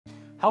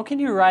How can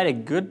you write a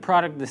good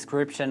product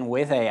description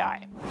with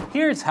AI?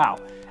 Here's how.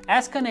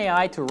 Ask an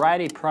AI to write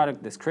a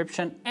product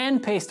description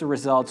and paste the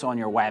results on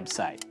your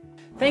website.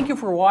 Thank you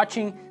for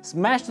watching,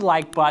 smash the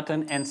like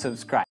button and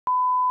subscribe.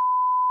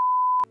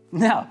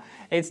 No,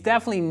 it's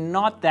definitely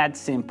not that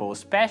simple,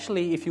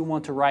 especially if you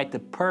want to write the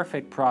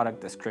perfect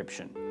product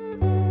description.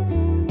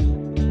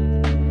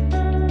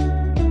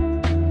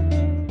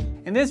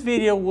 In this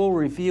video, we'll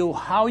review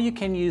how you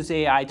can use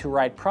AI to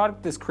write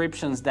product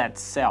descriptions that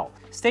sell.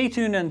 Stay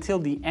tuned until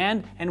the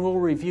end and we'll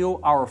review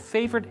our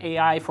favorite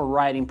AI for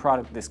writing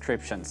product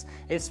descriptions.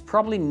 It's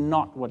probably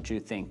not what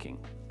you're thinking.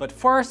 But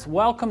first,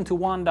 welcome to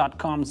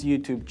One.com's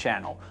YouTube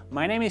channel.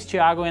 My name is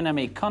Thiago and I'm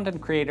a content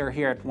creator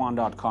here at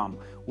One.com.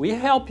 We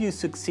help you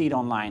succeed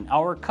online.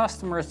 Our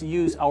customers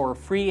use our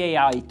free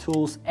AI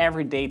tools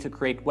every day to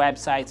create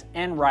websites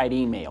and write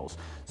emails.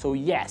 So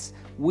yes,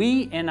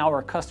 we and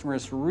our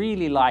customers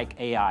really like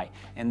AI,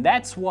 and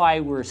that's why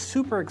we're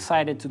super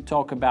excited to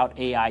talk about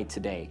AI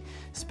today,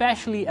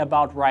 especially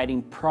about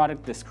writing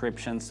product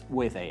descriptions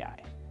with AI.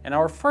 And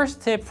our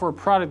first tip for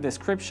product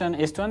description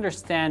is to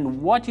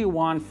understand what you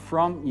want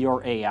from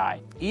your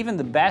AI. Even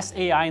the best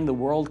AI in the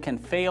world can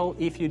fail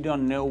if you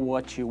don't know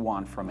what you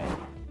want from it.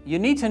 You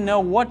need to know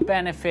what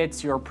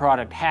benefits your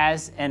product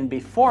has, and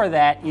before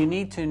that, you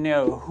need to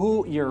know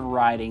who you're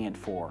writing it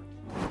for.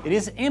 It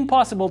is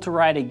impossible to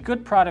write a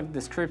good product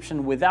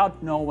description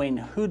without knowing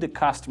who the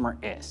customer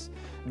is.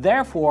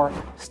 Therefore,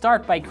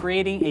 start by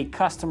creating a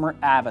customer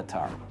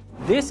avatar.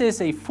 This is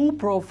a full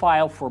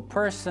profile for a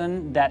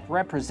person that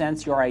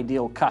represents your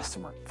ideal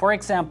customer. For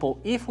example,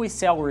 if we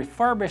sell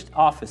refurbished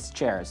office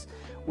chairs,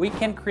 we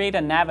can create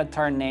an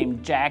avatar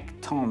named Jack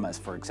Thomas,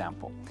 for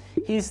example.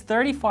 He's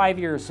 35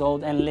 years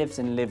old and lives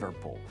in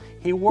Liverpool.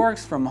 He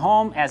works from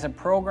home as a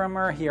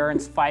programmer. He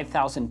earns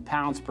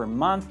 £5,000 per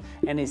month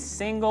and is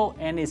single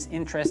and is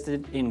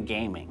interested in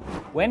gaming.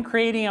 When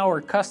creating our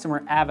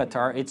customer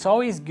avatar, it's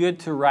always good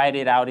to write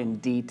it out in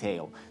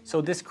detail.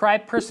 So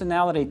describe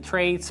personality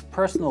traits,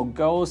 personal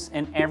goals,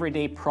 and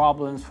everyday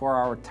problems for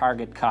our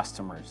target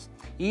customers.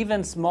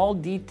 Even small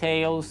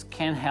details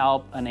can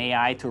help an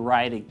AI to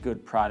write a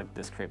good product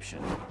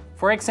description.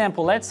 For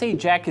example, let's say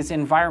Jack is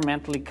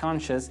environmentally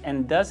conscious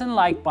and doesn't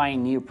like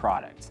buying new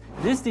products.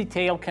 This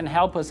detail can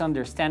help us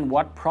understand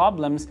what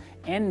problems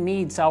and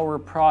needs our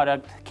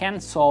product can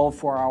solve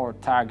for our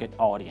target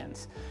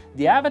audience.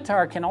 The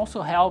avatar can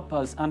also help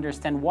us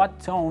understand what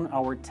tone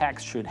our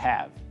text should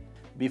have.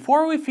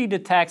 Before we feed the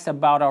text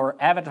about our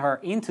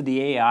avatar into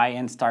the AI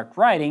and start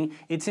writing,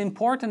 it's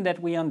important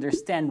that we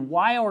understand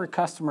why our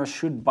customers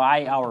should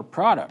buy our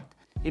product.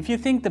 If you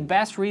think the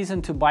best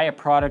reason to buy a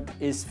product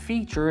is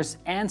features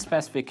and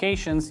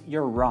specifications,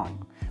 you're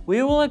wrong.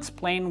 We will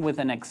explain with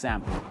an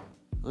example.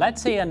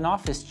 Let's say an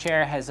office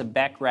chair has a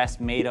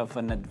backrest made of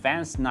an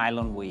advanced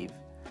nylon weave.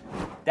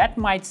 That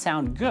might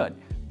sound good,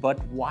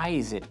 but why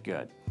is it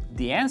good?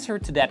 The answer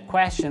to that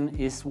question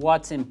is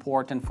what's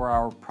important for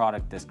our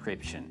product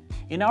description.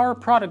 In our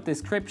product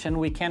description,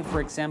 we can,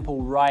 for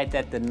example, write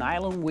that the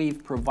nylon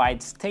weave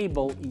provides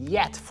stable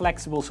yet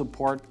flexible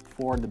support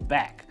for the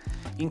back,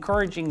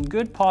 encouraging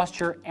good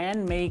posture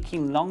and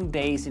making long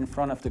days in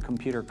front of the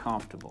computer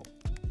comfortable.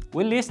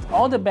 We list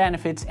all the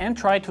benefits and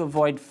try to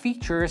avoid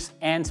features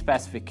and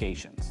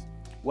specifications.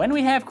 When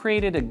we have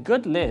created a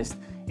good list,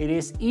 it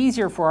is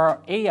easier for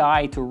our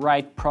AI to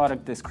write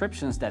product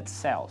descriptions that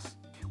sells.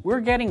 We're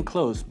getting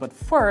close, but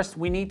first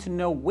we need to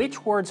know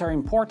which words are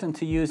important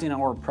to use in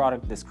our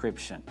product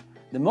description.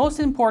 The most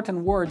important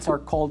words are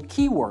called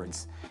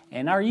keywords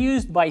and are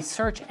used by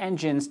search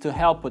engines to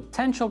help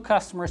potential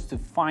customers to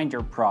find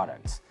your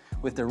products.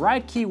 With the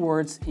right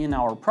keywords in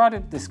our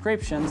product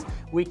descriptions,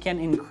 we can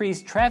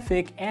increase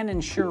traffic and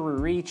ensure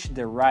we reach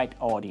the right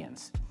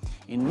audience.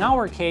 In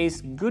our case,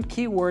 good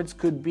keywords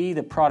could be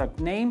the product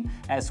name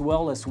as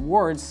well as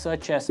words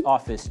such as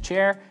office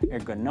chair,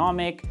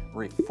 ergonomic,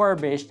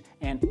 refurbished,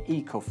 and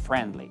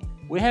eco-friendly.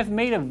 We have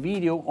made a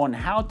video on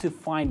how to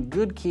find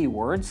good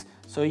keywords,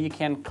 so you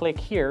can click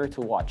here to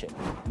watch it.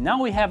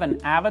 Now we have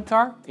an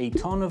avatar, a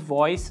tone of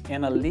voice,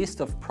 and a list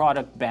of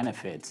product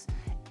benefits,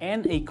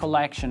 and a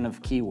collection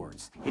of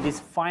keywords. It is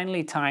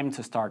finally time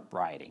to start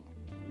writing.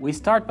 We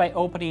start by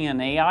opening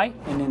an AI,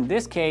 and in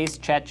this case,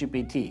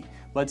 ChatGPT.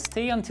 But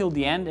stay until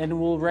the end and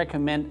we'll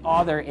recommend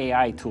other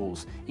AI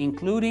tools,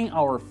 including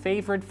our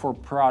favorite for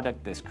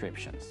product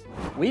descriptions.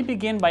 We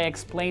begin by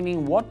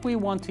explaining what we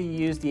want to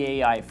use the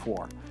AI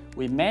for.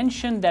 We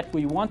mentioned that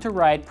we want to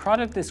write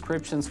product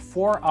descriptions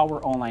for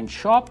our online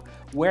shop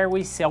where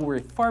we sell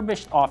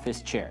refurbished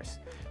office chairs.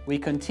 We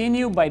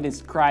continue by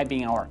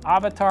describing our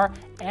avatar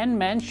and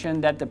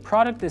mention that the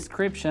product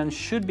description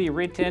should be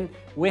written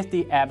with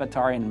the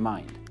avatar in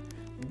mind.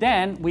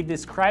 Then we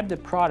describe the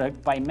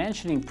product by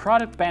mentioning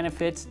product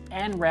benefits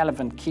and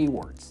relevant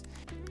keywords.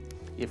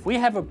 If we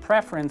have a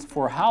preference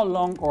for how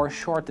long or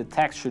short the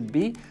text should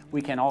be,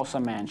 we can also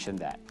mention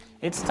that.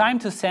 It's time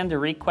to send the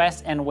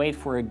request and wait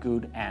for a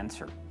good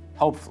answer,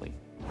 hopefully.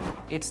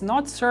 It's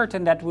not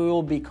certain that we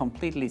will be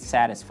completely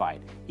satisfied.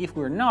 If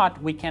we're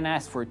not, we can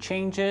ask for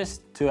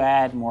changes to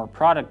add more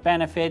product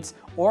benefits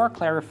or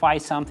clarify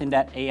something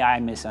that AI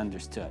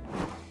misunderstood.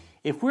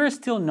 If we're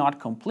still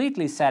not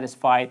completely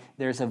satisfied,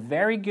 there's a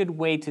very good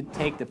way to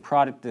take the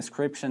product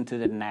description to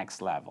the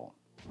next level.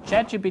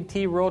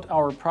 ChatGPT wrote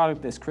our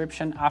product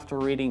description after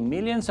reading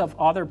millions of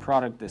other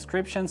product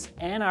descriptions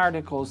and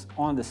articles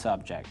on the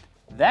subject.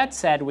 That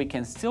said, we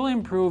can still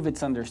improve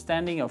its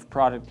understanding of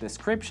product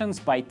descriptions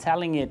by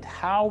telling it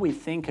how we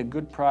think a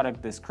good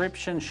product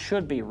description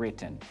should be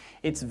written.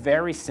 It's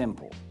very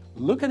simple.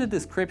 Look at the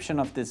description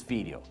of this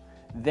video.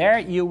 There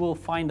you will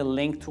find a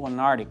link to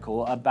an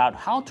article about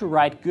how to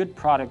write good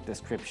product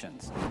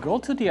descriptions. Go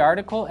to the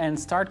article and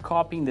start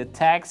copying the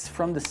text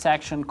from the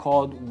section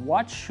called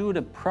 "What should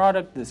a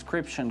product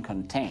description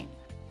contain?"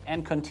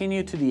 and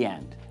continue to the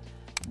end.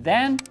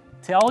 Then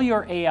tell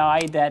your AI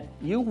that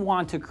you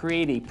want to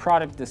create a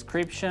product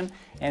description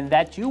and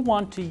that you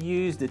want to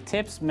use the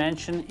tips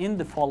mentioned in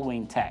the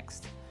following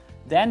text.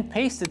 Then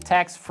paste the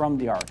text from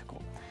the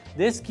article.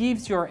 This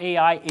gives your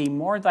AI a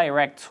more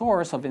direct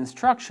source of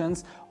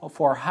instructions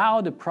for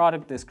how the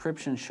product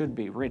description should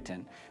be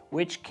written,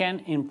 which can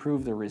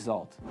improve the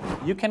result.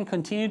 You can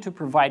continue to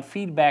provide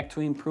feedback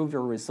to improve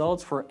your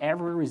results for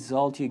every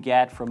result you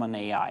get from an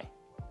AI.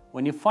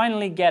 When you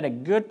finally get a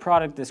good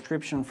product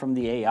description from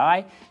the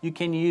AI, you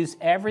can use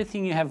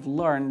everything you have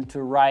learned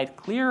to write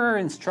clearer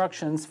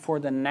instructions for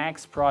the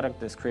next product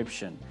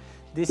description.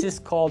 This is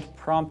called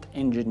prompt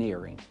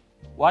engineering.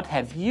 What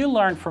have you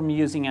learned from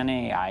using an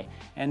AI?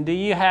 And do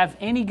you have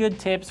any good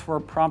tips for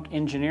prompt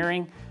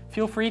engineering?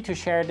 Feel free to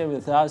share it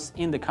with us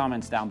in the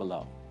comments down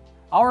below.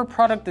 Our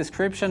product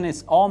description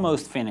is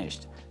almost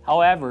finished.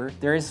 However,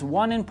 there is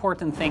one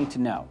important thing to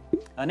know.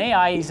 An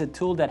AI is a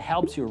tool that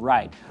helps you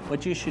write,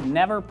 but you should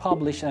never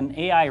publish an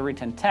AI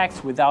written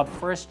text without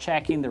first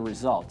checking the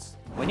results.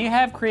 When you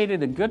have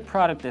created a good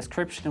product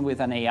description with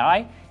an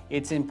AI,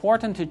 it's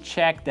important to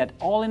check that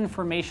all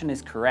information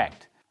is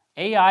correct.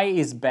 AI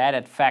is bad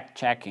at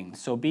fact-checking,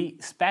 so be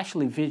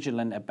especially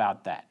vigilant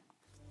about that.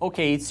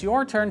 Okay, it's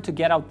your turn to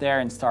get out there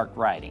and start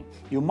writing.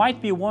 You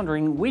might be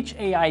wondering which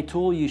AI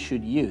tool you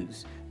should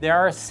use. There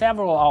are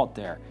several out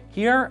there.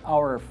 Here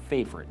are our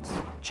favorites.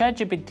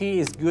 ChatGPT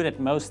is good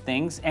at most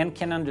things and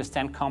can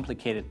understand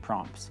complicated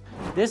prompts.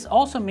 This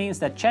also means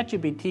that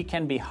ChatGPT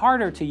can be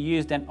harder to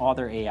use than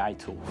other AI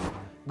tools.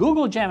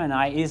 Google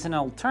Gemini is an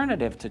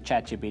alternative to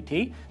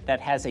ChatGPT that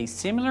has a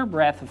similar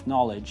breadth of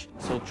knowledge,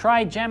 so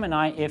try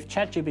Gemini if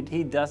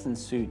ChatGPT doesn't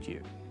suit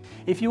you.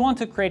 If you want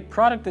to create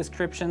product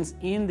descriptions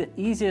in the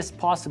easiest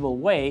possible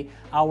way,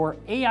 our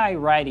AI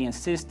writing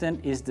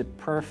assistant is the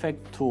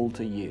perfect tool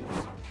to use.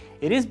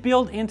 It is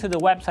built into the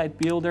website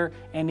builder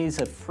and is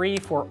free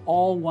for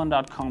all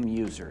One.com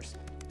users.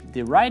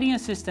 The writing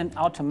assistant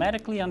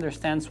automatically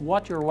understands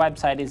what your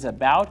website is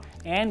about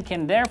and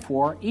can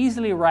therefore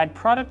easily write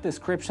product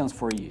descriptions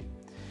for you.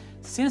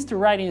 Since the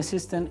writing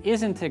assistant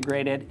is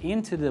integrated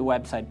into the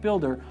website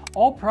builder,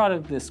 all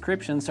product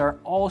descriptions are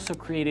also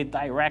created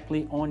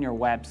directly on your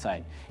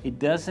website. It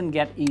doesn't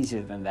get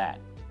easier than that.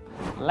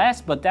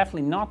 Last but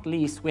definitely not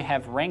least, we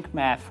have Rank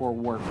Math for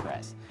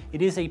WordPress.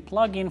 It is a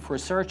plugin for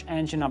search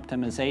engine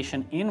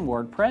optimization in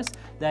WordPress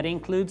that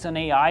includes an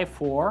AI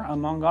for,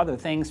 among other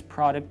things,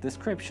 product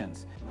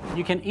descriptions.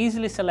 You can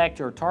easily select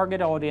your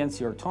target audience,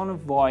 your tone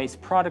of voice,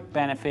 product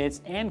benefits,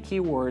 and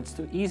keywords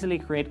to easily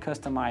create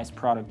customized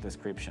product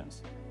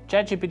descriptions.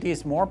 ChatGPT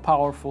is more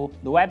powerful,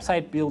 the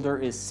website builder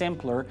is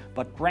simpler,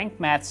 but Rank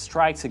Math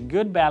strikes a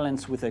good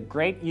balance with a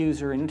great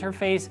user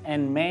interface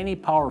and many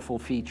powerful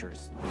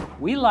features.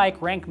 We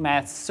like Rank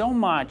Math so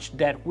much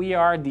that we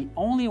are the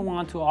only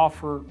one to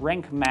offer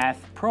Rank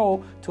Math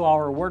Pro to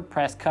our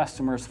WordPress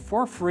customers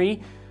for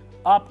free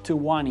up to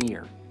 1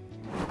 year.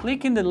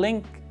 Click in the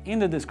link in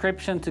the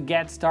description to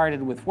get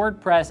started with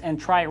WordPress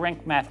and try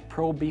Rank Math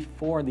Pro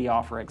before the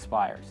offer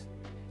expires.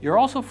 You're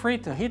also free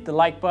to hit the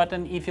like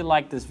button if you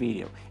like this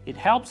video. It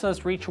helps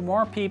us reach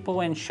more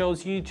people and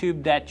shows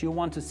YouTube that you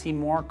want to see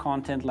more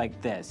content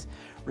like this.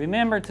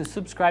 Remember to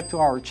subscribe to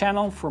our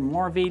channel for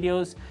more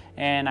videos,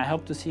 and I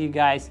hope to see you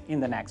guys in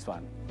the next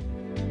one.